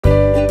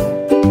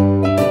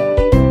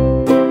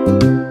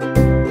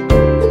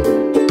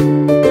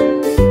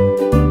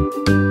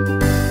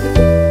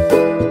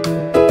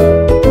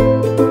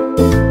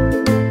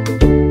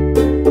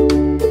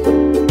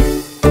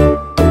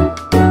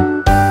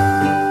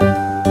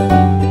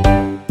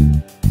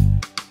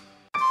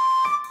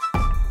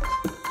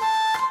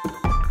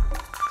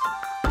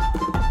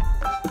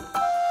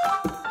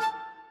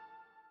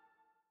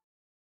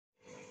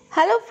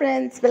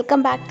friends,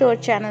 welcome back to our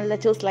channel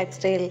Lachus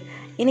lifestyle.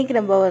 இன்னைக்கு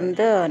நம்ம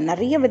வந்து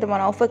நிறைய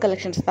விதமான ஆஃபர்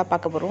கலெக்ஷன்ஸ் தான்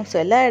பார்க்க போறோம். சோ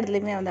எல்லா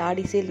இடத்துலயுமே வந்து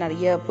ஆடி சேல்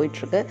நிறைய போயிட்டு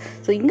இருக்கு.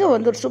 சோ இங்க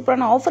வந்து ஒரு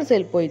சூப்பரான ஆஃபர்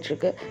சேல் போயிட்டு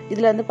இருக்கு.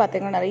 இதுல வந்து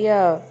பாத்தீங்கன்னா நிறைய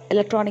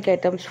electronic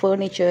items,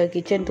 furniture,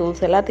 kitchen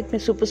tools எல்லாத்துக்குமே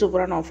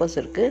சூப்பரான ஆஃபர்ஸ்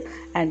இருக்கு.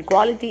 அண்ட்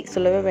குவாலிட்டி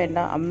சொல்லவே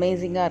வேண்டாம்,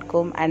 அமேசிங்கா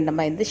இருக்கும். அண்ட்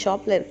நம்ம எந்த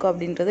ஷாப்ல இருக்கோம்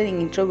அப்படின்றது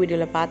நீங்க இன்ட்ரோ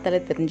வீடியோல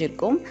பார்த்தாலே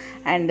தெரிஞ்சிருக்கும்.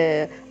 அண்ட்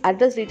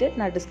அட்ரஸ் டீடைல்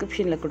நான்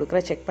டிஸ்கிரிப்ஷன்ல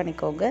கொடுக்குறேன், செக்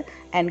பண்ணிக்கோங்க.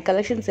 அண்ட்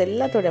கலெக்ஷன்ஸ்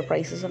எல்லாத்தோட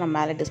ப்ரைஸஸும் நான்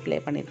மேலே டிஸ்ப்ளே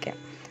பண்ணியிருக்கேன்.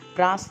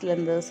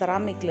 பிராஸ்லேருந்து,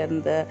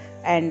 செராமிக்லேருந்து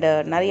அண்ட்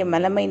நிறைய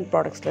மெலமைன்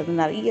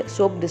ப்ராடக்ட்ஸ்லேருந்து நிறைய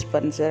சோப்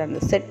டிஸ்பென்சர் அந்த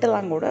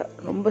செட்டெல்லாம் கூட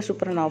ரொம்ப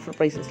சூப்பரான ஆஃபர்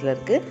ப்ரைஸஸில்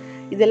இருக்குது.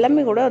 இது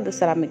எல்லாமே கூட அந்த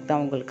செராமிக்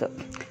தான் உங்களுக்கு.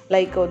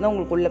 லைக் வந்து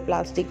உங்களுக்கு உள்ள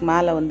பிளாஸ்டிக்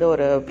மேலே வந்து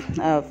ஒரு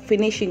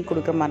ஃபினிஷிங்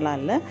கொடுக்குற மாதிரிலாம்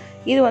இல்லை.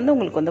 இது வந்து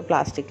உங்களுக்கு வந்து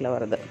பிளாஸ்டிக்கில்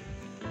வருது.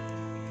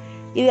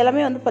 இது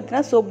எல்லாமே வந்து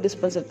பார்த்திங்கன்னா சோப்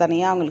டிஸ்பென்சர்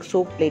தனியாக, உங்களுக்கு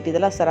சோப் பிளேட்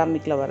இதெல்லாம்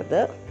செராமிக்கில்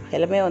வருது.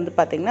 எல்லாமே வந்து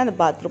பார்த்திங்கன்னா அந்த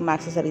பாத்ரூம்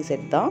ஆக்சசரி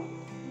செட் தான்.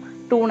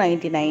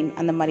 299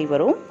 அந்த மாதிரி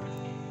வரும்.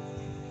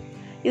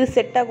 இது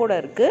செட்டாக கூட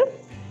இருக்குது.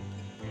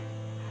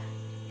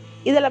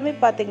 இதெல்லாமே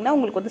பார்த்தீங்கன்னா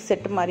உங்களுக்கு வந்து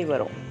செட்டு மாதிரி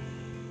வரும்.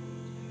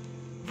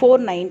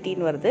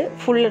 419 வருது.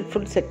 Full and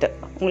full set.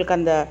 உங்களுக்கு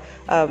அந்த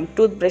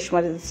டூத் ப்ரஷ்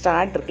மாதிரி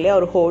ஸ்டாண்ட் இருக்கு இல்லையா,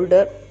 ஒரு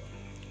ஹோல்டர்,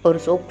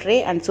 ஒரு soap tray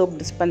and soap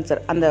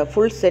dispenser, அந்த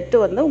ஃபுல்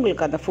செட்டு வந்து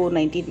உங்களுக்கு அந்த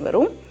 419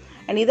 வரும்.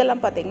 அண்ட்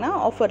இதெல்லாம் பார்த்தீங்கன்னா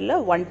ஆஃபரில்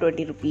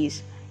 120 rupees,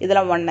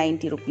 இதெல்லாம்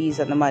 190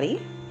 rupees அந்த மாதிரி.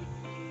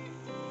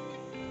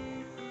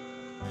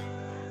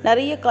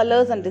 நிறைய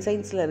கலர்ஸ் அண்ட்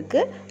டிசைன்ஸில்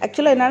இருக்குது.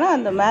 ஆக்சுவலாக என்னென்னா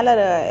அந்த மேலே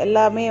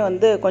எல்லாமே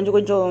வந்து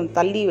கொஞ்சம்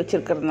தள்ளி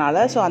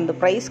வச்சுருக்கிறதுனால ஸோ அந்த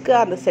ப்ரைஸ்க்கு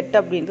அந்த செட்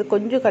அப்படின்றது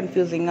கொஞ்சம்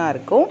கன்ஃபியூசிங்காக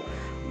இருக்கும்.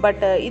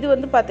 பட் இது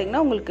வந்து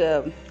பார்த்திங்கன்னா உங்களுக்கு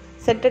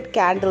செட்டட்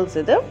கேண்டில்ஸ்,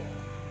 இது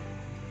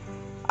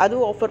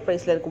அதுவும் ஆஃபர்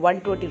ப்ரைஸில் இருக்குது.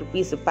 120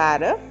 rupees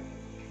பேரு.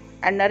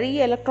 அண்ட்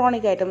நிறைய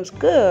எலக்ட்ரானிக்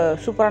ஐட்டம்ஸ்க்கு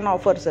சூப்பரான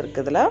ஆஃபர்ஸ்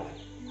இருக்குது இதில்.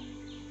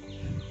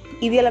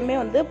 இது எல்லாமே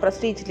வந்து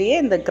ப்ரெஸ்டீஜ்லேயே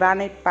இந்த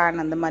கிரானைட்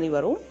பேன் அந்த மாதிரி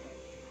வரும்.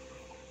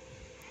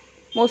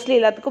 மோஸ்ட்லி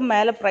எல்லாத்துக்கும்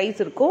மேலே ப்ரைஸ்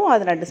இருக்கும்,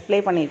 அதை நான் டிஸ்ப்ளே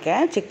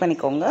பண்ணியிருக்கேன், செக்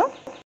பண்ணிக்கோங்க.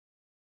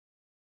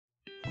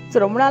 ஸோ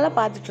ரொம்ப நாளாக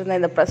பார்த்துட்டு இருந்தேன்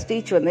இந்த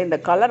ப்ரெஸ்டீஜ் வந்து, இந்த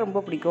கலர்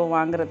ரொம்ப பிடிக்கும்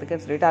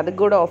வாங்குறதுக்குன்னு சொல்லிட்டு அது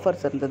கூட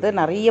ஆஃபர்ஸ் இருந்தது.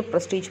 நிறைய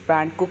ப்ரெஸ்டீஜ்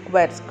பிராண்ட்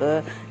குக்வேர்ஸ்க்கு,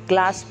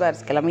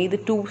 கிளாஸ்வேர்ஸ்க்கு எல்லாமே. இது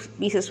 2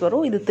 pieces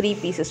வரும், இது 3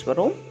 pieces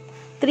வரும்.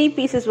 3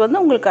 pieces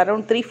வந்து உங்களுக்கு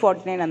அரௌண்ட்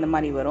 349 அந்த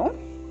மாதிரி வரும்.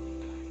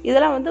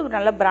 இதெல்லாம் வந்து ஒரு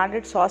நல்ல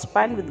branded sauce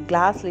pan with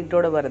class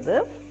லிட்டோட வருது.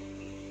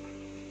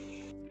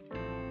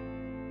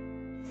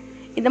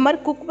 இந்த மாதிரி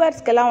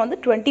குக்வேர்ஸ்க்கெல்லாம் வந்து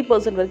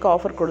 20% வரைக்கும்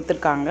ஆஃபர்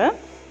கொடுத்துருக்காங்க.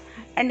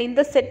 அண்ட்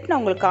இந்த செட் நான்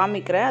உங்களுக்கு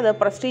காமிக்கிறேன். அதாவது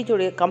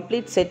ப்ரெஸ்டீஜோடைய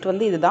கம்ப்ளீட் செட்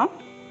வந்து இதுதான்.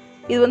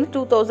 இது வந்து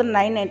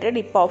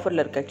 2900 இப்போ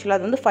ஆஃபரில் இருக்குது. ஆக்சுவலாக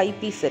அது வந்து 5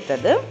 piece செட்.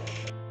 அது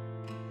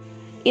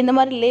இந்த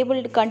மாதிரி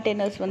லேபிள்டு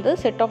கண்டெய்னர்ஸ் வந்து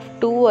செட் ஆஃப்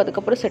 2,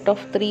 அதுக்கப்புறம் செட்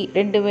ஆஃப் 3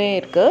 ரெண்டுமே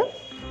இருக்குது.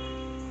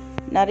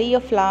 நிறைய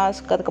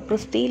ஃப்ளாஸ்க்,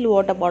 அதுக்கப்புறம் ஸ்டீல்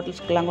வாட்டர்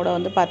பாட்டில்ஸ்க்கெலாம் கூட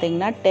வந்து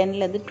பார்த்தீங்கன்னா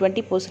 10லேருந்து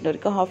 20%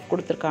 வரைக்கும் ஆஃப்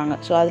கொடுத்துருக்காங்க.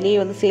 ஸோ அதுலேயே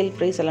வந்து சேல்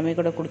ப்ரைஸ் எல்லாமே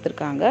கூட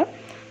கொடுத்துருக்காங்க.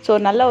 ஸோ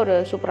நல்ல ஒரு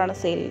சூப்பரான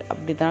சேல்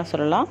அப்படி தான்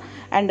சொல்லலாம்.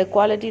 அண்டு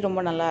குவாலிட்டி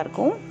ரொம்ப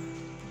நல்லாயிருக்கும்.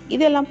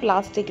 இதெல்லாம்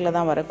பிளாஸ்டிக்கில்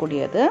தான்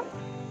வரக்கூடியது.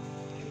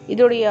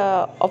 இதோடைய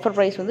ஆஃபர்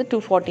ப்ரைஸ் வந்து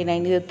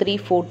 249, இது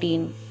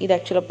 314. இது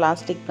ஆக்சுவலாக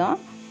பிளாஸ்டிக் தான்.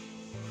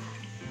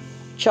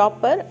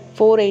 சாப்பர்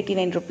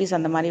 489 rupees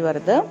அந்த மாதிரி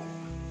வருது.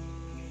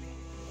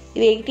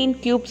 இது 18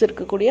 cubes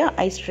இருக்கக்கூடிய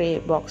ஐஸ் ட்ரே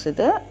பாக்ஸ்.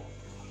 இது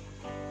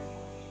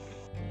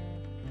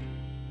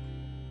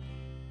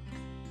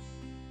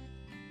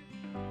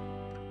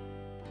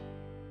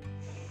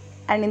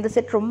அண்ட் இந்த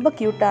செட் ரொம்ப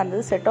க்யூட்டாக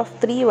இருந்தது. செட் ஆஃப்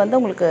 3 வந்து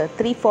உங்களுக்கு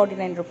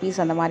 349 rupees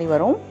அந்த மாதிரி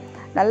வரும்.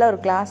 நல்ல ஒரு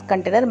கிளாஸ்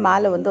கண்டெய்னர்,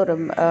 மேலே வந்து ஒரு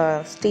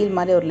ஸ்டீல்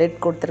மாதிரி ஒரு லெட்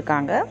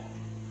கொடுத்துருக்காங்க.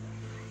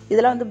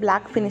 இதெல்லாம் வந்து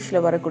பிளாக்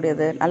ஃபினிஷில்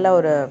வரக்கூடியது. நல்ல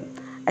ஒரு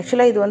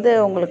ஆக்சுவலாக இது வந்து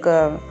உங்களுக்கு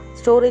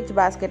ஸ்டோரேஜ்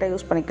பேஸ்கெட்டாக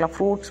யூஸ் பண்ணிக்கலாம்.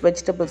 ஃப்ரூட்ஸ்,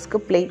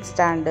 வெஜிடபிள்ஸ்க்கு பிளேட்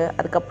ஸ்டாண்டு,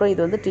 அதுக்கப்புறம்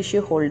இது வந்து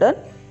டிஷ்யூ ஹோல்டர்.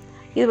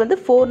 இது வந்து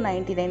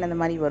 499 அந்த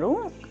மாதிரி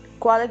வரும்.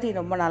 குவாலிட்டி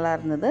ரொம்ப நல்லா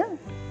இருந்தது.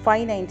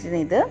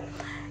 599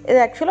 இது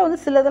ஆக்சுவலாக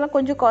வந்து சிலதெல்லாம்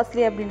கொஞ்சம்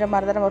காஸ்ட்லி அப்படின்ற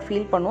மாதிரி தான் நம்ம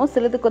ஃபீல் பண்ணுவோம்.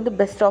 சிலதுக்கு வந்து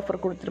பெஸ்ட்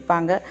ஆஃபர்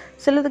கொடுத்துருப்பாங்க.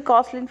 சிலது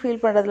காஸ்ட்லின்னு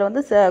ஃபீல் பண்ணுறதுல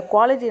வந்து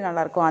குவாலிட்டி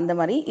நல்லாயிருக்கும் அந்த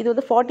மாதிரி. இது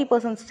வந்து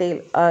 40%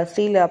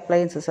 ஸ்டீல்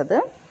அப்ளையன்சஸ். அது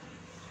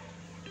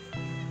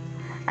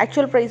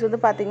ஆக்சுவல் ப்ரைஸ் வந்து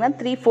பார்த்திங்கன்னா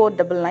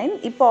 3499.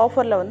 இப்போ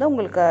ஆஃபரில் வந்து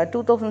உங்களுக்கு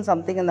 2000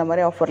 சம்திங் இந்த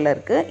மாதிரி ஆஃபரில்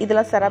இருக்குது.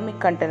 இதெல்லாம் ceramic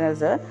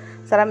containers,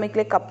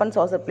 செராமிக்லேயே cup and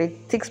Chaucer plate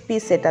 6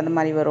 piece set அந்த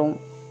மாதிரி வரும்.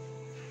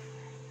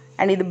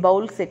 அண்ட் இது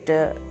Pavul set,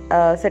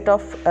 set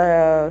of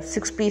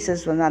 6 pieces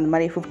வந்து அந்த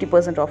மாதிரி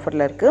 50%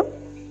 ஆஃபரில் இருக்குது.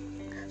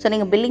 ஸோ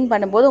நீங்கள் பில்லிங்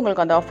பண்ணும்போது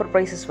உங்களுக்கு அந்த ஆஃபர்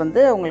ப்ரைஸஸ்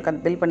வந்து உங்களுக்கு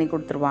அந்த பில் பண்ணி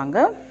கொடுத்துருவாங்க.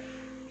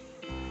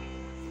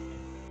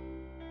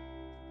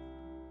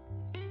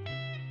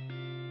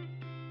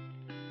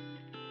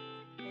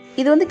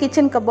 இது வந்து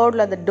கிச்சன்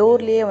கபோர்டில் அந்த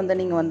டோர்லேயே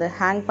வந்து நீங்கள் வந்து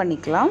ஹேங்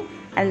பண்ணிக்கலாம்.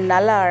 அண்ட்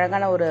நல்ல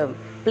அழகான ஒரு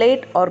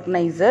பிளேட்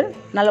ஆர்கனைசர்,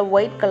 நல்ல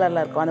ஒயிட்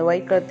கலரில் இருக்கும். அந்த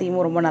ஒயிட் கலர்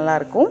தீமும் ரொம்ப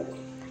நல்லாயிருக்கும்.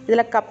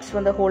 இதில் கப்ஸ்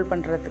வந்து ஹோல்ட்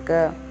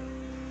பண்ணுறதுக்கு.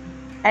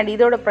 அண்ட்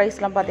இதோட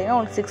ப்ரைஸ்லாம் பார்த்தீங்கன்னா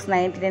உங்களுக்கு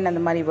 699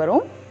 அந்த மாதிரி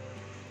வரும்.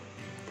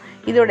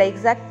 இதோட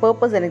எக்ஸாக்ட்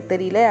பர்பஸ் எனக்கு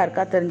தெரியல,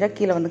 யாருக்கா தெரிஞ்சால்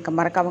கீழே வந்து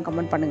மறக்காமல்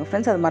கமெண்ட் பண்ணுங்கள்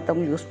ஃப்ரெண்ட்ஸ், அது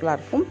மற்றவங்களுக்கு யூஸ்ஃபுல்லாக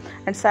இருக்கும்.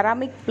 அண்ட்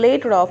செராமிக்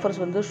பிளேட்டோட ஆஃபர்ஸ்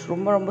வந்து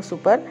ரொம்ப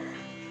சூப்பர்.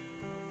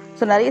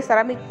 ஸோ நிறைய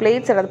செராமிக்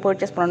பிளேட்ஸ் ஏதாவது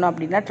பர்ச்சேஸ் பண்ணணும்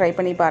அப்படின்னா ட்ரை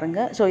பண்ணி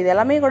பாருங்கள். ஸோ இது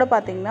எல்லாமே கூட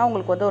பார்த்தீங்கன்னா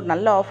உங்களுக்கு வந்து ஒரு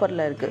நல்ல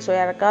ஆஃபரில் இருக்குது. ஸோ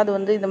யாருக்காவது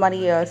வந்து இந்த மாதிரி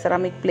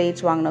செராமிக்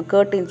பிளேட்ஸ் வாங்கணும்,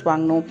 கர்டன்ஸ்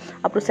வாங்கணும்,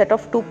 அப்புறம் செட்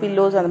ஆஃப் 2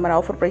 பில்லோஸ் அந்த மாதிரி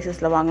ஆஃபர்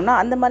ப்ரைஸஸில் வாங்கணும்,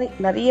 அந்த மாதிரி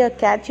நிறைய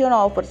கேட்சியான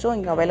ஆஃபர்ஸும்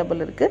இங்கே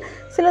அவைலபிள் இருக்குது.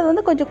 சிலது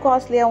வந்து கொஞ்சம்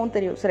காஸ்ட்லியாகவும்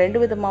தெரியும். ஸோ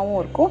 2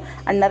 விதமாகவும் இருக்கும்.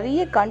 அண்ட்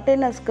நிறைய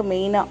கண்டெய்னர்ஸ்க்கு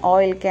மெயினாக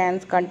oil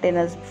Cannes,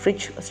 containers,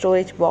 fridge,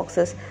 storage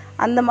boxes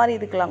அந்த மாதிரி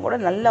இதுக்கெல்லாம் கூட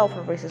நல்ல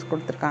ஆஃபர் ப்ரைஸஸ்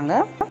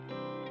கொடுத்துருக்காங்க.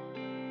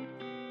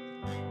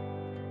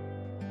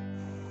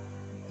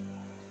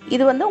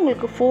 இது வந்து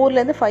உங்களுக்கு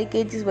 4லேருந்து 5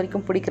 kgs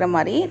வரைக்கும் பிடிக்கிற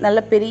மாதிரி நல்ல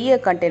பெரிய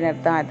கண்டெய்னர்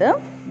தான் இது.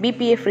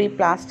 BPA free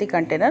plastic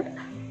container.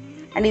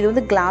 And இது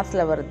வந்து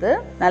கிளாஸில் வருது,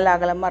 நல்ல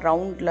அகலமாக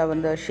ரவுண்டில்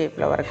வந்து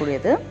ஷேப்பில்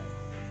வரக்கூடியது.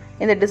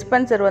 இந்த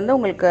டிஸ்பென்சர் வந்து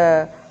உங்களுக்கு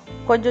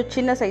கொஞ்சம்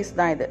சின்ன சைஸ்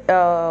தான். இது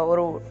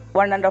ஒரு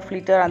 1.5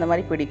 லிட்டர் அந்த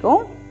மாதிரி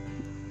பிடிக்கும்.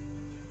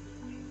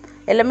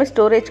 எல்லாமே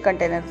ஸ்டோரேஜ்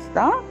கண்டெய்னர்ஸ்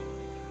தான்.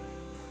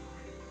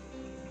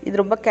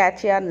 இது ரொம்ப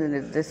கேட்சியாக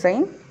இருந்தது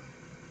டிசைன்.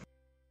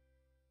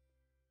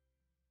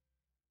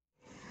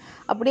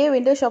 அப்படியே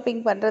விண்டோ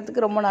ஷாப்பிங்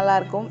பண்ணுறதுக்கு ரொம்ப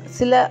நல்லாயிருக்கும்.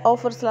 சில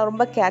ஆஃபர்ஸ்லாம்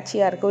ரொம்ப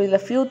கேட்சியாக இருக்கும்.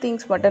 இதில் ஃபியூ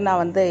திங்ஸ் மட்டும் நான்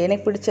வந்து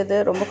எனக்கு பிடிச்சது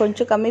ரொம்ப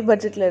கொஞ்சம் கம்மி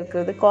பட்ஜெட்டில்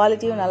இருக்கிறது,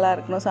 குவாலிட்டியும் நல்லா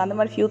இருக்கணும். ஸோ அந்த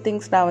மாதிரி ஃபியூ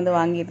திங்ஸ் நான் வந்து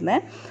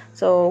வாங்கியிருந்தேன்.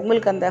 ஸோ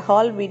உங்களுக்கு அந்த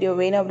ஹால் வீடியோ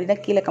வேணும் அப்படின்னா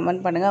கீழே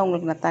கமெண்ட் பண்ணுங்கள்.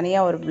 உங்களுக்கு நான்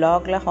தனியாக ஒரு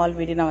ப்ளாகில் ஹால்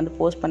வீடியோ நான் வந்து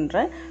போஸ்ட்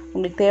பண்ணுறேன்.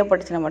 உங்களுக்கு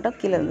தேவைப்பட்டுச்சுன்னா மட்டும்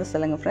கீழே வந்து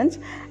சொல்லுங்கள் ஃப்ரெண்ட்ஸ்.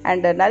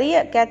 அண்ட்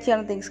நிறைய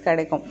கேட்சியான திங்ஸ்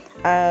கிடைக்கும்.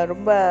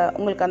 ரொம்ப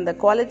உங்களுக்கு அந்த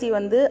குவாலிட்டி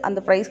வந்து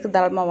அந்த ப்ரைஸ்க்கு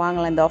தாராளமாக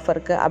வாங்கலாம் இந்த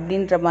ஆஃபருக்கு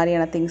அப்படின்ற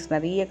மாதிரியான திங்ஸ்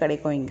நிறைய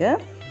கிடைக்கும் இங்கே.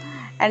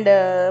 அண்டு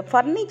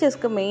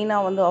ஃபர்னிச்சர்ஸ்க்கு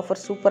மெயினாக வந்து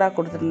ஆஃபர் சூப்பராக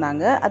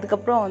கொடுத்துருந்தாங்க.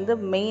 அதுக்கப்புறம் வந்து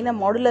மெயினாக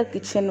மாடுலர்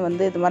கிச்சன்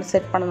வந்து இது மாதிரி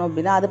செட் பண்ணணும்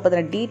அப்படின்னா அது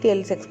பற்றின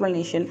டீட்டெயில்ஸ்,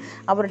 எக்ஸ்ப்ளனேஷன்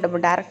அப்புறம்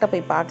நம்ம டேரெக்டாக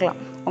போய் பார்க்கலாம்.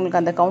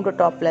 உங்களுக்கு அந்த கவுண்டர்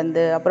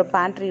டாப்லேருந்து அப்புறம்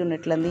பேண்ட்ரி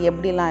யூனிட்லேருந்து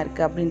எப்படிலாம்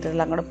இருக்குது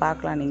அப்படின்றதெல்லாம் கூட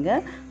பார்க்கலாம்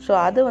நீங்கள். ஸோ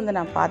அது வந்து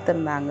நான்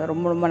பார்த்துருந்தாங்க,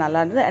 ரொம்ப ரொம்ப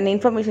நல்லா இருந்தது. அண்ட்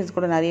இன்ஃபர்மேஷன்ஸ்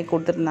கூட நிறைய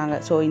கொடுத்துருந்தாங்க.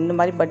 ஸோ இந்த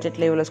மாதிரி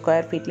பட்ஜெட்டில் எவ்வளோ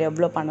ஸ்கொயர் ஃபீட்டில்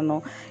எவ்வளோ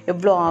பண்ணணும்,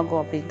 எவ்வளோ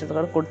ஆகும் அப்படின்றது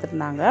கூட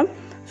கொடுத்துருந்தாங்க.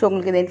 ஸோ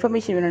உங்களுக்கு இந்த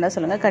இன்ஃபர்மேஷன் வேணும்னா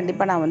சொல்லுங்கள்.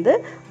 கண்டிப்பாக நான் வந்து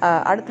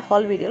அடுத்த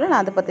ஹால் வீடியோவில்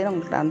நான் அதை பற்றி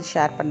உங்களுக்கு நான் வந்து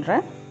ஷேர்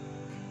பண்ணுறேன்.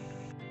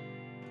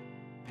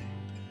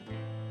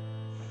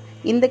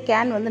 இந்த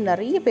கேன் வந்து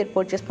நிறைய பேர்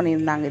பர்ச்சேஸ்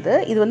பண்ணியிருந்தாங்க.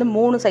 இது வந்து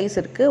 3 சைஸ்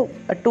இருக்குது.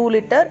 2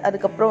 லிட்டர்,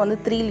 அதுக்கப்புறம் வந்து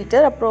 3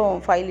 லிட்டர், அப்புறம்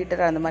 5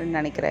 லிட்டர் அந்த மாதிரி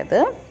நினைக்கிறது.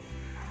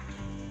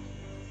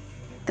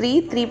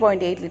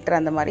 3.8 லிட்டர்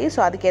அந்த மாதிரி.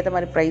 ஸோ அதுக்கேற்ற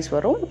மாதிரி ப்ரைஸ்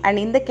வரும்.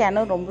 அண்ட் இந்த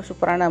கேனும் ரொம்ப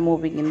சூப்பரான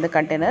மூவிங். இந்த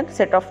கண்டெய்னர்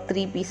செட் ஆஃப்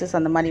 3 பீசஸ்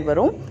அந்த மாதிரி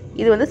வரும்.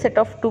 இது வந்து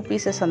செட் ஆஃப் 2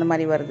 பீசஸ் அந்த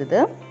மாதிரி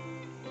வருது.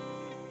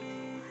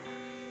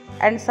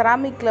 அண்ட்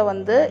செராமிக்கில்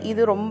வந்து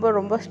இது ரொம்ப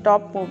ரொம்ப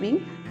ஸ்டாப் மூவிங்.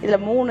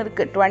 இதில் 3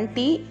 இருக்குது.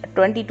 20,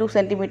 22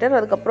 சென்டிமீட்டர்,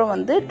 அதுக்கப்புறம்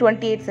வந்து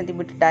 28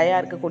 சென்டிமீட்டர் டயா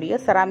இருக்கக்கூடிய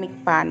செராமிக்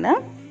பேனு.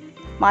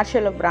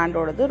 மார்ஷலோ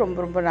பிராண்டோடது. ரொம்ப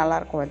ரொம்ப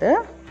நல்லாயிருக்கும் அது.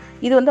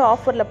 இது வந்து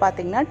ஆஃபரில்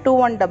பார்த்தீங்கன்னா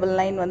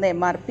 2199 வந்து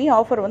எம்ஆர்பி,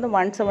 ஆஃபர் வந்து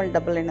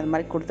 1799 அந்த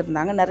மாதிரி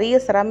கொடுத்துருந்தாங்க.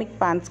 நிறைய செராமிக்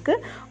பேன்ஸ்க்கு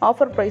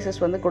ஆஃபர்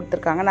ப்ரைஸஸ் வந்து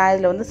கொடுத்துருக்காங்க. நான்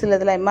இதில் வந்து சில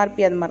இதில்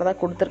எம்ஆர்பி அது மாதிரி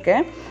தான்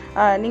கொடுத்துருக்கேன்.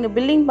 நீங்கள்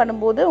பில்லிங்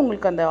பண்ணும்போது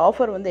உங்களுக்கு அந்த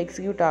ஆஃபர் வந்து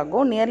எக்ஸிக்யூட்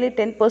ஆகும். நியர்லி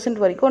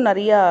 10% வரைக்கும்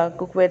நிறையா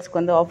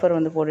குக்வேர்ஸ்க்கு வந்து ஆஃபர்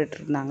வந்து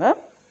போட்டுட்ருந்தாங்க.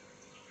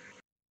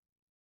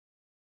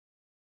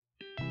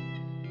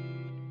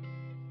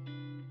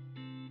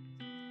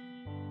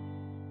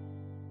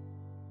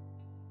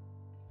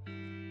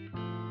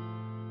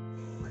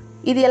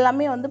 இது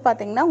எல்லாமே வந்து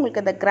பார்த்திங்கன்னா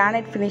உங்களுக்கு அந்த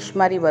கிரானைட் ஃபினிஷ்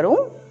மாதிரி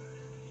வரும்.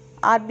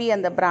 ஆர்பி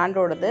அந்த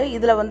பிராண்டோடது.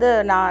 இதில் வந்து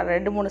நான்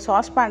 2-3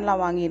 சாஸ்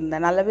பேன்லாம்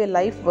வாங்கியிருந்தேன். நல்லாவே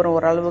லைஃப் வரும்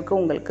ஓரளவுக்கு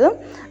உங்களுக்கு.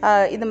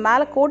 இது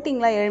மேலே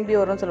கோட்டிங்லாம் எழும்பி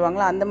வரும்னு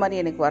சொல்லுவாங்களா, அந்த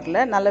மாதிரி எனக்கு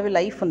வரல. நல்லாவே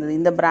லைஃப் வந்தது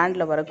இந்த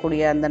பிராண்டில்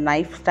வரக்கூடிய அந்த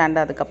நைஃப்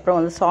ஸ்டாண்டு. அதுக்கப்புறம்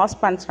வந்து சாஸ்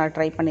பேன்ஸ் நான்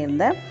ட்ரை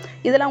பண்ணியிருந்தேன்.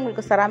 இதெல்லாம்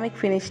உங்களுக்கு செராமிக்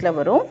ஃபினிஷில்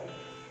வரும்.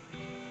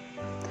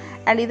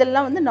 அண்ட்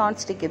இதெல்லாம் வந்து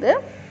நான்ஸ்டிக். இது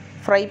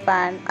ஃப்ரை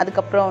பேன்,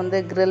 அதுக்கப்புறம் வந்து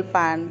கிரில்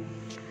பேன்.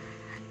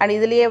 அண்ட்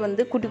இதுலேயே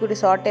வந்து குட்டி குட்டி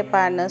சாட்டே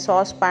பேனு,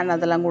 சாஸ் பேன்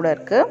அதெல்லாம் கூட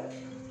இருக்குது.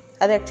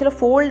 அது ஆக்சுவலாக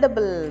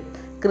ஃபோல்டபுள்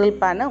கிரில்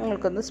பேனு.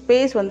 உங்களுக்கு வந்து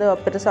ஸ்பேஸ் வந்து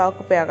பெருசாக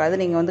ஆக்குப்பே ஆகாது.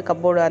 நீங்கள் வந்து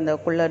கப்போர்டு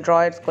அந்தக்குள்ளே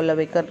ட்ராயர்ஸ்குள்ளே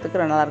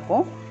வைக்கிறதுக்கு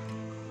நல்லாயிருக்கும்.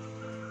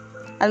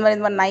 அது மாதிரி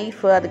இந்த மாதிரி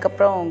நைஃபு,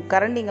 அதுக்கப்புறம்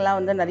கரண்டிங்கெல்லாம்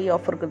வந்து நிறைய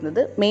ஆஃபர்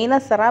இருந்தது.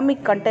 மெயினாக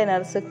செராமிக்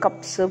கண்டெய்னர்ஸு,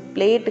 கப்ஸு,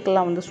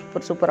 பிளேட்டுக்கெல்லாம் வந்து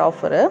சூப்பர்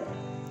ஆஃபரு.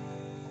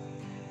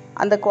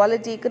 அந்த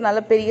குவாலிட்டிக்கு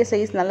நல்ல பெரிய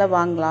சைஸ் நல்லா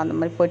வாங்கலாம், அந்த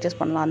மாதிரி பர்ச்சேஸ்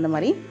பண்ணலாம். அந்த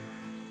மாதிரி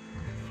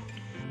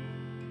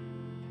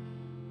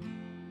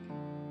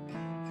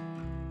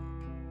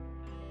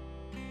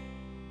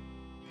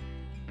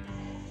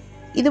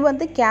இது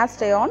வந்து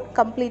கேஸ்ட் அயர்ன்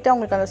கம்ப்ளீட்டாக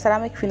உங்களுக்கு அந்த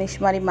செராமிக் ஃபினிஷ்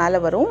மாதிரி மேலே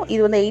வரும். இது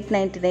வந்து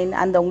 899.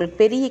 அந்த உங்களுக்கு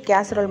பெரிய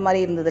கேசரோல் மாதிரி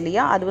இருந்தது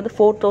இல்லையா, அது வந்து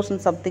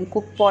 4000 சம்திங்.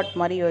 குக் பாட்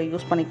மாதிரி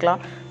யூஸ்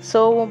பண்ணிக்கலாம்,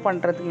 சர்வும்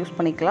பண்ணுறதுக்கு யூஸ்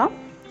பண்ணிக்கலாம்.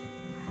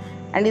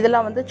 அண்ட்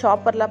இதெல்லாம் வந்து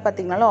சாப்பர்லாம்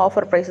பார்த்திங்கனாலும்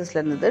ஆஃபர்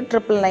ப்ரைஸஸில் இருந்தது.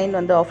 999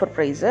 வந்து ஆஃபர்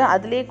ப்ரைஸு.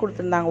 அதிலே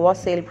கொடுத்துருந்தாங்க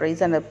வாஷ் சேல்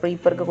ப்ரைஸ். அந்த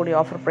இப்போ இருக்கக்கூடிய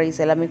ஆஃபர்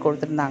ப்ரைஸ் எல்லாமே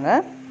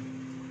கொடுத்துருந்தாங்க.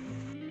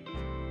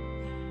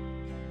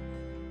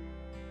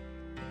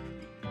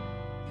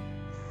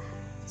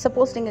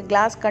 சப்போஸ் நீங்கள்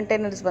கிளாஸ்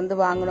கண்டெய்னர்ஸ் வந்து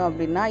வாங்கணும்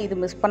அப்படின்னா இது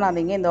மிஸ்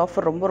பண்ணாதீங்க. இந்த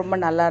ஆஃபர் ரொம்ப ரொம்ப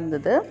நல்லா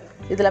இருந்தது.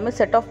 இது எல்லாமே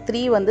செட் ஆஃப்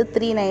 3 வந்து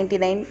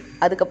 399,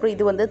 அதுக்கப்புறம்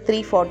இது வந்து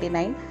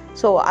 349.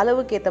 ஸோ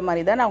அளவுக்கு ஏற்ற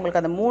மாதிரி தான் நான்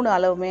உங்களுக்கு அந்த 3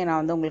 அளவுமே நான்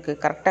வந்து உங்களுக்கு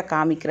கரெக்டாக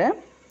காமிக்கிறேன்.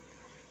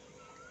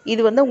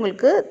 இது வந்து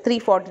உங்களுக்கு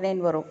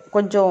 349 வரும்.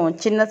 கொஞ்சம்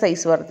சின்ன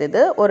சைஸ் வருது.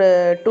 இது ஒரு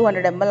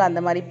 200 ml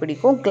அந்த மாதிரி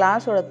பிடிக்கும்.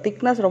 கிளாஸோட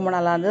திக்னஸ் ரொம்ப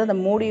நல்லா இருந்தது. அந்த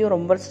மூடியும்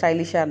ரொம்ப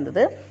ஸ்டைலிஷாக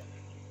இருந்தது.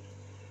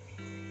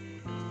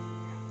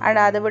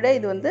 அண்ட் அதை விட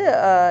இது வந்து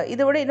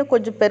இதை விட இன்னும்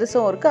கொஞ்சம்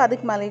பெருசும் இருக்குது.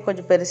 அதுக்கு மேலேயும்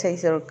கொஞ்சம் பெரு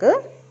சைஸும்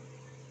இருக்குது.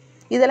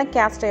 இதெல்லாம்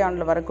கேஸ்ட்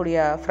அயர்னில்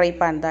வரக்கூடிய ஃப்ரை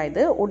பேன் தான்.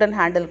 இது உடன்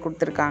ஹேண்டில்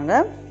கொடுத்துருக்காங்க.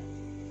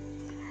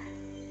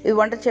 இது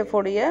வண்டர்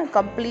செஃபோடைய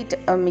கம்ப்ளீட்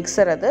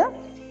மிக்சர் அது.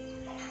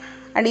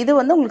 அண்ட் இது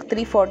வந்து உங்களுக்கு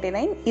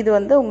 349. இது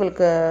வந்து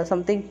உங்களுக்கு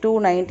சம்திங்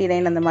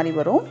 299 அந்த மாதிரி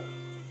வரும்.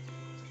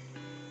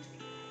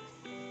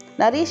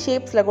 நிறைய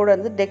ஷேப்ஸில் கூட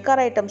வந்து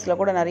டெக்கார் ஐட்டம்ஸில்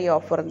கூட நிறைய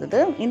ஆஃபர் இருந்தது.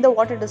 இந்த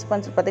வாட்டர்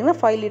டிஸ்பென்சர் பார்த்திங்கன்னா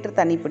 5 லிட்டர்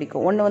தண்ணி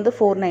பிடிக்கும். ஒன்று வந்து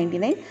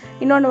 499,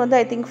 இன்னொன்று வந்து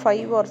ஐ திங்க்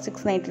 5 or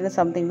 699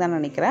 சம்திங் தான்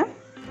நினைக்கிறேன்.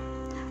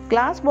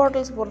 கிளாஸ்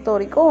பாட்டில்ஸ் பொறுத்த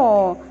வரைக்கும்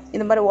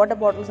இந்த மாதிரி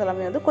வாட்டர் பாட்டில்ஸ்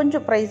எல்லாமே வந்து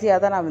கொஞ்சம் ப்ரைஸியாக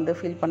தான் நான் வந்து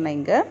ஃபீல் பண்ணேன்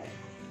இங்கே.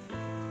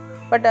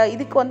 பட்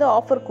இதுக்கு வந்து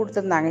ஆஃபர்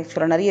கொடுத்துருந்தாங்க.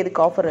 ஆக்சுவலாக நிறைய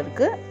இதுக்கு ஆஃபர்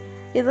இருக்குது.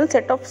 இது வந்து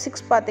செட் ஆஃப்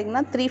 6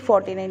 பார்த்திங்கன்னா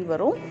 349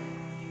 வரும்.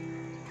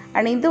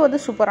 அண்ட் இது வந்து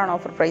சூப்பரான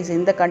ஆஃபர் ப்ரைஸ்.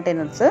 இந்த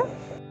கண்டெய்னர்ஸு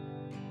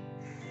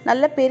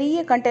நல்ல பெரிய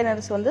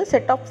கண்டெய்னர்ஸ் வந்து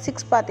செட் ஆஃப்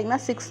 6 பார்த்திங்கன்னா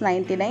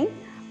 699.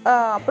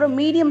 அப்புறம்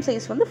மீடியம்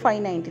சைஸ் வந்து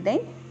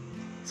 599,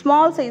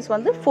 ஸ்மால் சைஸ்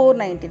வந்து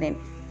 499.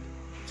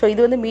 ஸோ இது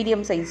வந்து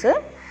மீடியம் சைஸு.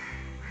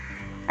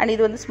 அண்ட்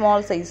இது வந்து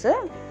ஸ்மால் சைஸு.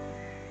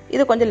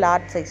 இது கொஞ்சம்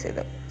லார்ஜ் சைஸ்.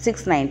 இது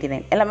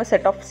 699. எல்லாமே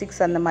செட் ஆஃப்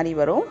 6 அந்த மாதிரி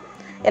வரும்.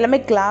 எல்லாமே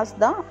கிளாஸ்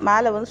தான்.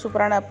 மேலே வந்து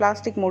சூப்பரான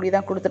பிளாஸ்டிக் மூடி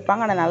தான்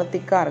கொடுத்துருப்பாங்க. ஆனால் நல்லா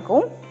திக்காக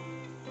இருக்கும்.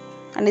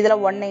 அண்ட்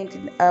இதெல்லாம்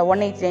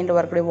 189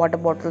 வரக்கூடிய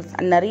வாட்டர் பாட்டில்ஸ்.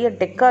 அண்ட் நிறைய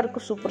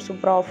டெக்காருக்கு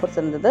சூப்பராக ஆஃபர்ஸ்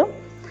இருந்தது.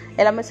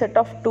 எல்லாமே செட்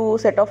ஆஃப் 2,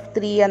 செட் ஆஃப்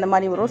 3 அந்த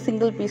மாதிரி வரும்.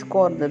 சிங்கிள்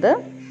பீஸ்க்கும் இருந்தது.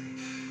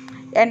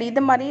 அண்ட்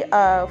இது மாதிரி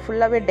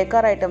ஃபுல்லாகவே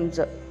டெக்கார் ஐட்டம்ஸ்,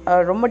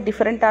 ரொம்ப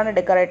டிஃப்ரெண்ட்டான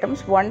டெக்கார்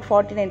ஐட்டம்ஸ்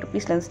 149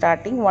 ருபீஸ்லேருந்து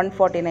ஸ்டார்டிங்.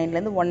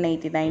 149லேருந்து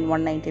 189,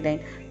 199,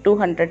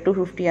 200,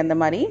 250 அந்த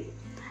மாதிரி.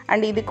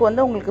 அண்ட் இதுக்கு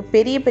வந்து உங்களுக்கு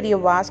பெரிய பெரிய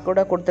வாஸ்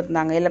கூட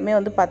கொடுத்துருந்தாங்க. எல்லாமே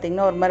வந்து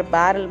பார்த்திங்கன்னா ஒரு மாதிரி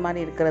பேரல் மாதிரி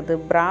இருக்கிறது,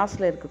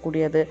 பிராஸில்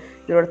இருக்கக்கூடியது.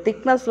 இதோட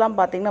திக்னஸ்லாம்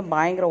பார்த்திங்கன்னா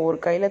பயங்கரம். ஒரு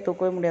கையில்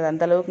தூக்கவே முடியாது,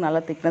 அந்தளவுக்கு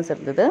நல்ல திக்னஸ்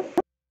இருந்தது.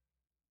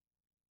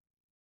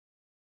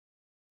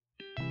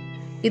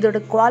 இதோட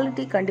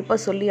குவாலிட்டி கண்டிப்பாக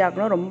சொல்லி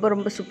ஆகணும்.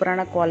 ரொம்ப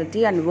சூப்பரான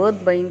குவாலிட்டி அண்ட்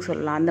வர்த் பையிங்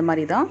சொல்லலாம். அந்த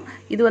மாதிரி தான்.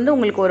 இது வந்து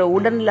உங்களுக்கு ஒரு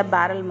உடனில்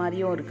பேரல்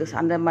மாதிரியும் இருக்குது,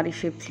 அந்த மாதிரி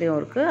ஷேப்ஸ்லேயும்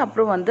இருக்குது.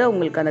 அப்புறம் வந்து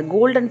உங்களுக்கு அந்த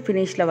கோல்டன்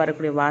ஃபினிஷில்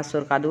வரக்கூடிய வாஸ்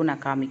இருக்குது, அதுவும்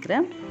நான்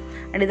காமிக்கிறேன்.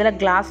 அண்ட் இதெல்லாம்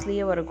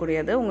கிளாஸ்லேயே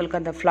வரக்கூடியது. உங்களுக்கு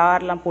அந்த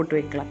ஃப்ளார்லாம் போட்டு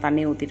வைக்கலாம்,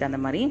 தண்ணி ஊற்றிட்டு அந்த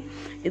மாதிரி.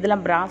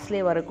 இதெல்லாம்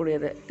பிராஸ்லேயே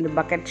வரக்கூடியது, இந்த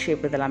பக்கெட்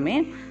ஷேப் இதெல்லாமே.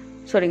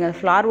 ஸோ நீங்கள்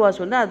ஃப்ளார்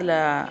வாஷ் வந்து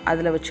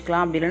அதில்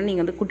வச்சுக்கலாம். அப்படி இல்லைன்னா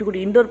நீங்கள் வந்து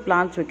குட்டி இண்டோர்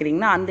பிளான்ட்ஸ்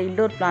வைக்கிறீங்கன்னா அந்த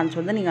இண்டோர் பிளான்ட்ஸ்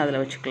வந்து நீங்கள்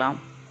அதில் வச்சுக்கலாம்.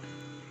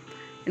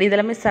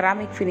 இதெல்லாமே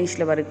செராமிக்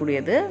ஃபினிஷில்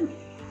வரக்கூடியது.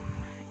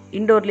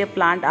 இண்டோர்லேயே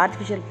பிளான்ட்,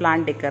 ஆர்டிஃபிஷியல்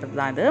பிளான்ட் டெக்கர்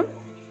தான் இது.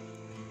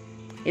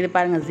 இது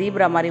பாருங்கள்,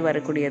 ஜீப்ரா மாதிரி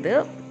வரக்கூடியது.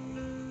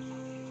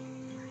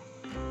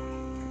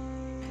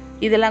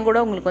 இதெல்லாம்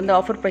கூட உங்களுக்கு வந்து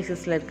ஆஃபர்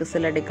ப்ரைஸஸில் இருக்குது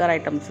சில டெக்கார்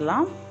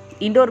ஐட்டம்ஸ்லாம்.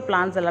 இண்டோர்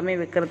பிளான்ட்ஸ் எல்லாமே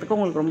வைக்கிறதுக்கு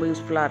உங்களுக்கு ரொம்ப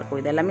யூஸ்ஃபுல்லாக இருக்கும்.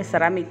 இது எல்லாமே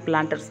செராமிக்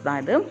பிளான்டர்ஸ் தான்.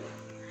 இது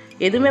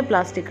எதுவுமே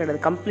பிளாஸ்டிக்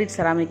கிடையாது, கம்ப்ளீட்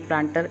செராமிக்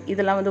பிளான்டர்.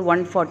 இதெல்லாம் வந்து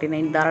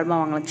 149 தாராளமாக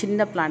வாங்கலாம்.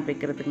 சின்ன பிளான்ட்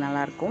வைக்கிறதுக்கு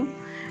நல்லாயிருக்கும்.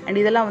 அண்ட்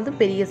இதெல்லாம் வந்து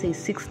பெரிய சைஸ்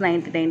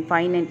 699,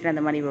 599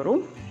 அந்த மாதிரி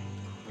வரும்.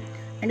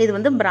 அண்ட் இது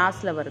வந்து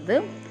பிராஸில் வருது.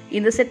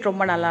 இந்த செட்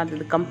ரொம்ப நல்லா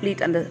இருந்தது.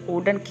 கம்ப்ளீட் அந்த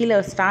உடன் கீழே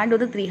ஸ்டாண்ட்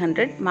வந்து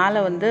 300,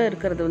 மேலே வந்து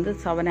இருக்கிறது வந்து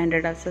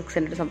 700 or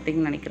 600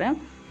 சம்திங் நினைக்கிறேன்.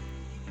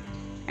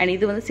 அண்ட்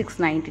இது வந்து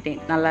 699.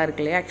 நல்லா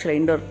இருக்கு இல்லையா ஆக்சுவலாக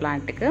இண்டோர்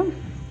பிளான்ட்டுக்கு.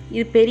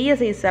 இது பெரிய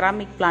சைஸ்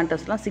செராமிக்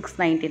பிளான்டர்ஸ்லாம்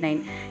 699.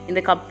 இந்த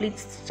கம்ப்ளீட்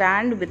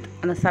ஸ்டாண்ட் வித்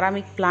அந்த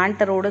செராமிக்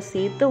பிளான்டரோடு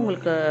சேர்த்து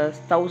உங்களுக்கு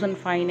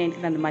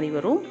 1599 அந்த மாதிரி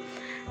வரும்.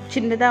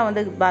 சின்னதாக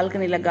வந்து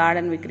பால்கனியில்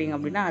கார்டன் வைக்கிறீங்க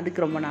அப்படின்னா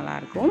அதுக்கு ரொம்ப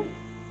நல்லாயிருக்கும்.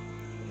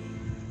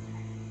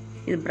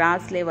 இது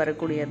பிராஸ்லேயே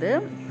வரக்கூடியது,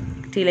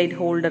 டீ லைட்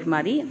ஹோல்டர்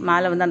மாதிரி.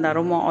 மேலே வந்து அந்த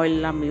அரோமா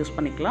ஆயிலெலாம் நம்ம யூஸ்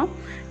பண்ணிக்கலாம்.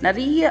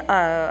 நிறைய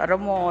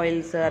அரோமா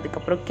ஆயில்ஸு,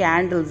 அதுக்கப்புறம்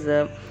கேண்டில்ஸு,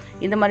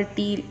 இந்த மாதிரி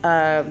டீ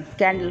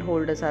கேண்டில்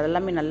ஹோல்டர்ஸ்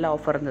அதெல்லாமே நல்ல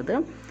ஆஃபர் இருந்தது.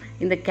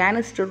 இந்த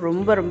கேனிஸ்டர்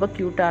ரொம்ப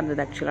க்யூட்டாக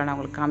இருந்தது. ஆக்சுவலாக நான்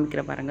உங்களுக்கு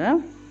காமிக்கிற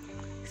பாருங்கள்.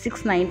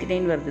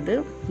 699 வருது.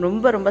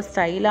 ரொம்ப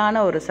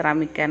ஸ்டைலான ஒரு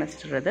செராமிக்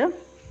கேனிஸ்டர் அது.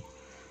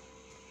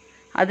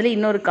 அதில்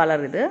இன்னொரு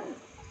கலர்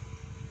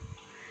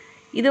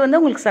இது வந்து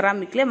உங்களுக்கு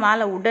செராமிக்லேயே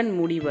மேலே உடன்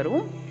மூடி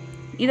வரும்.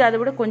 இது அதை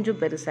விட கொஞ்சம்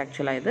பெருசு.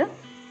 ஆக்சுவலாக இது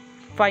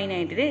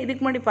 599.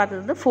 இதுக்கு முன்னாடி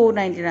பார்த்தது வந்து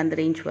 499 அந்த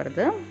ரேஞ்ச்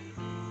வருது.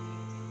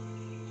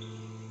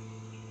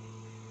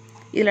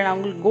 இதில் நான்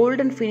உங்களுக்கு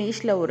கோல்டன்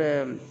ஃபினிஷில் ஒரு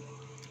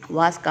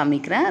வாஸ்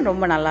காமிக்கிறேன்.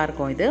 ரொம்ப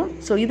நல்லாயிருக்கும் இது.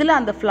 ஸோ இதில்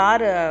அந்த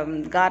ஃப்ளார்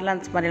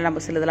கார்லாண்ட்ஸ் மாதிரி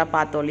நம்ம சில இதெல்லாம்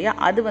பார்த்தோம் இல்லையா,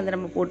 அது வந்து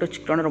நம்ம போட்டு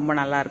வச்சுக்கிட்டோன்னா ரொம்ப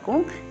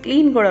நல்லாயிருக்கும்.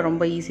 க்ளீன் கூட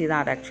ரொம்ப ஈஸி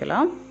தான் அது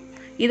ஆக்சுவலாக.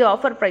 இது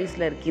ஆஃபர்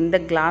ப்ரைஸில் இருக்குது, இந்த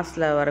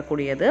கிளாஸில்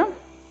வரக்கூடியது.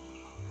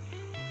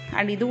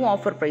 அண்ட் இதுவும்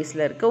ஆஃபர்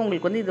ப்ரைஸில் இருக்குது.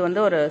 உங்களுக்கு வந்து இது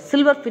வந்து ஒரு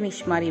சில்வர்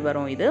ஃபினிஷ் மாதிரி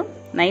வரும். இது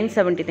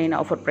 979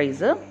 ஆஃபர்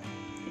ப்ரைஸு.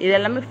 இது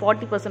எல்லாமே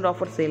 40%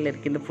 ஆஃபர் சேல்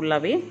இருக்குது இது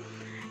ஃபுல்லாகவே.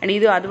 அண்ட்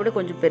இது அதை விட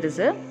கொஞ்சம்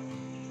பெருசு.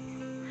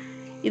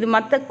 இது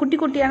மற்ற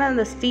குட்டியான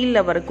அந்த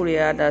ஸ்டீலில் வரக்கூடிய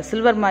அந்த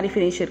சில்வர் மாதிரி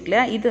ஃபினிஷ்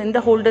இருக்குல்லையா, இந்த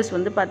ஹோல்டர்ஸ்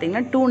வந்து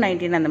பார்த்திங்கன்னா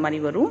 299 அந்த மாதிரி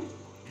வரும்.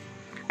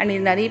 அண்ட்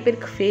இது நிறைய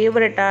பேருக்கு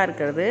ஃபேவரட்டாக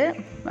இருக்கிறது.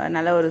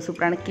 நல்ல ஒரு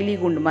சூப்பரான கிளி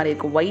குண்டு மாதிரி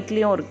இருக்கும்.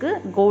 ஒயிட்லேயும் இருக்குது,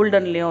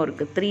 கோல்டன்லேயும்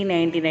இருக்குது.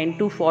 399,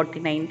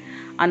 249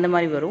 அந்த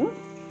மாதிரி வரும்.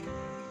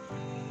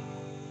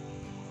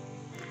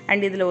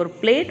 அண்ட் இதில் ஒரு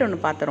பிளேட்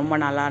ஒன்று பார்த்தேன், ரொம்ப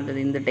நல்லா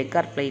இருந்தது இந்த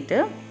டெக்கார் பிளேட்டு.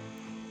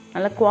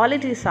 நல்ல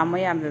குவாலிட்டி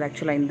செம்மையாக இருந்தது.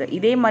 ஆக்சுவலாக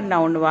இதே மாதிரி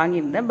நான் ஒன்று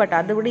வாங்கியிருந்தேன், பட்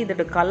அதை விட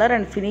இதோட கலர்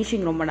அண்ட்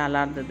ஃபினிஷிங் ரொம்ப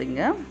நல்லா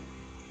இருந்ததுங்க.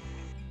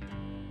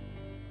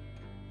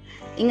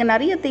 இங்கே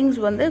நிறைய திங்ஸ்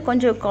வந்து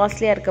கொஞ்சம்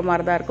காஸ்ட்லியாக இருக்க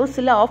மாதிரி தான் இருக்கும்.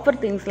 சில ஆஃபர்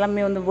திங்ஸ்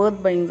எல்லாமே வந்து ஒர்த்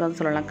பையிங் தான்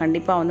சொல்லலாம்.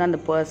 கண்டிப்பாக வந்து அந்த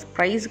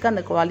ப்ரைஸுக்கு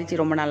அந்த குவாலிட்டி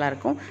ரொம்ப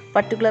நல்லாயிருக்கும்.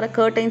 பர்டிகுலராக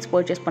கர்டைன்ஸ்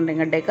பர்ச்சேஸ்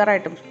பண்ணுறீங்க, டெக்கார்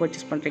ஐட்டம்ஸ்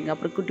பர்ச்சேஸ் பண்ணுறீங்க,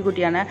 அப்புறம் குட்டி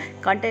குட்டியான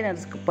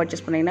கண்டெய்னர்ஸ்க்கு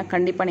பர்ச்சேஸ் பண்ணுறீங்கன்னா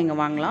கண்டிப்பாக நீங்கள்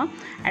வாங்கலாம்.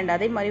 அண்ட்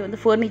அதே மாதிரி வந்து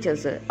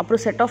ஃபர்னிச்சர்ஸு,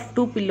 அப்புறம் செட் ஆஃப்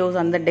 2 பில்லோஸ்,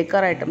 அந்த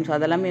டெக்கார் ஐட்டம்ஸ்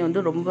அதெல்லாமே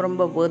வந்து ரொம்ப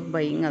ரொம்ப ஒர்த்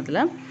பையிங்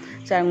அதில்.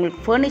 ஸோ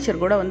உங்களுக்கு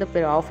ஃபர்னிச்சர் கூட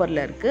வந்து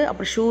ஆஃபரில் இருக்குது.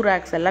 அப்புறம் ஷூ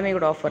ரேக்ஸ் எல்லாமே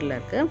கூட ஆஃபரில்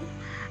இருக்குது.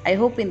 ஐ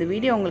ஹோப் இந்த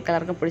வீடியோ உங்களுக்கு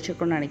எல்லாருக்கும்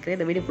பிடிச்சிருக்கும்னு நினைக்கிறேன்.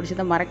 இந்த வீடியோ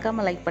பிடிச்சதை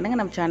மறக்காமல் லைக் பண்ணுங்கள்,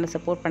 நம்ம சேனலை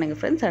சப்போர்ட் பண்ணுங்கள்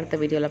ஃப்ரெண்ட்ஸ். அடுத்த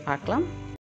வீடியோவில் பார்க்கலாம்.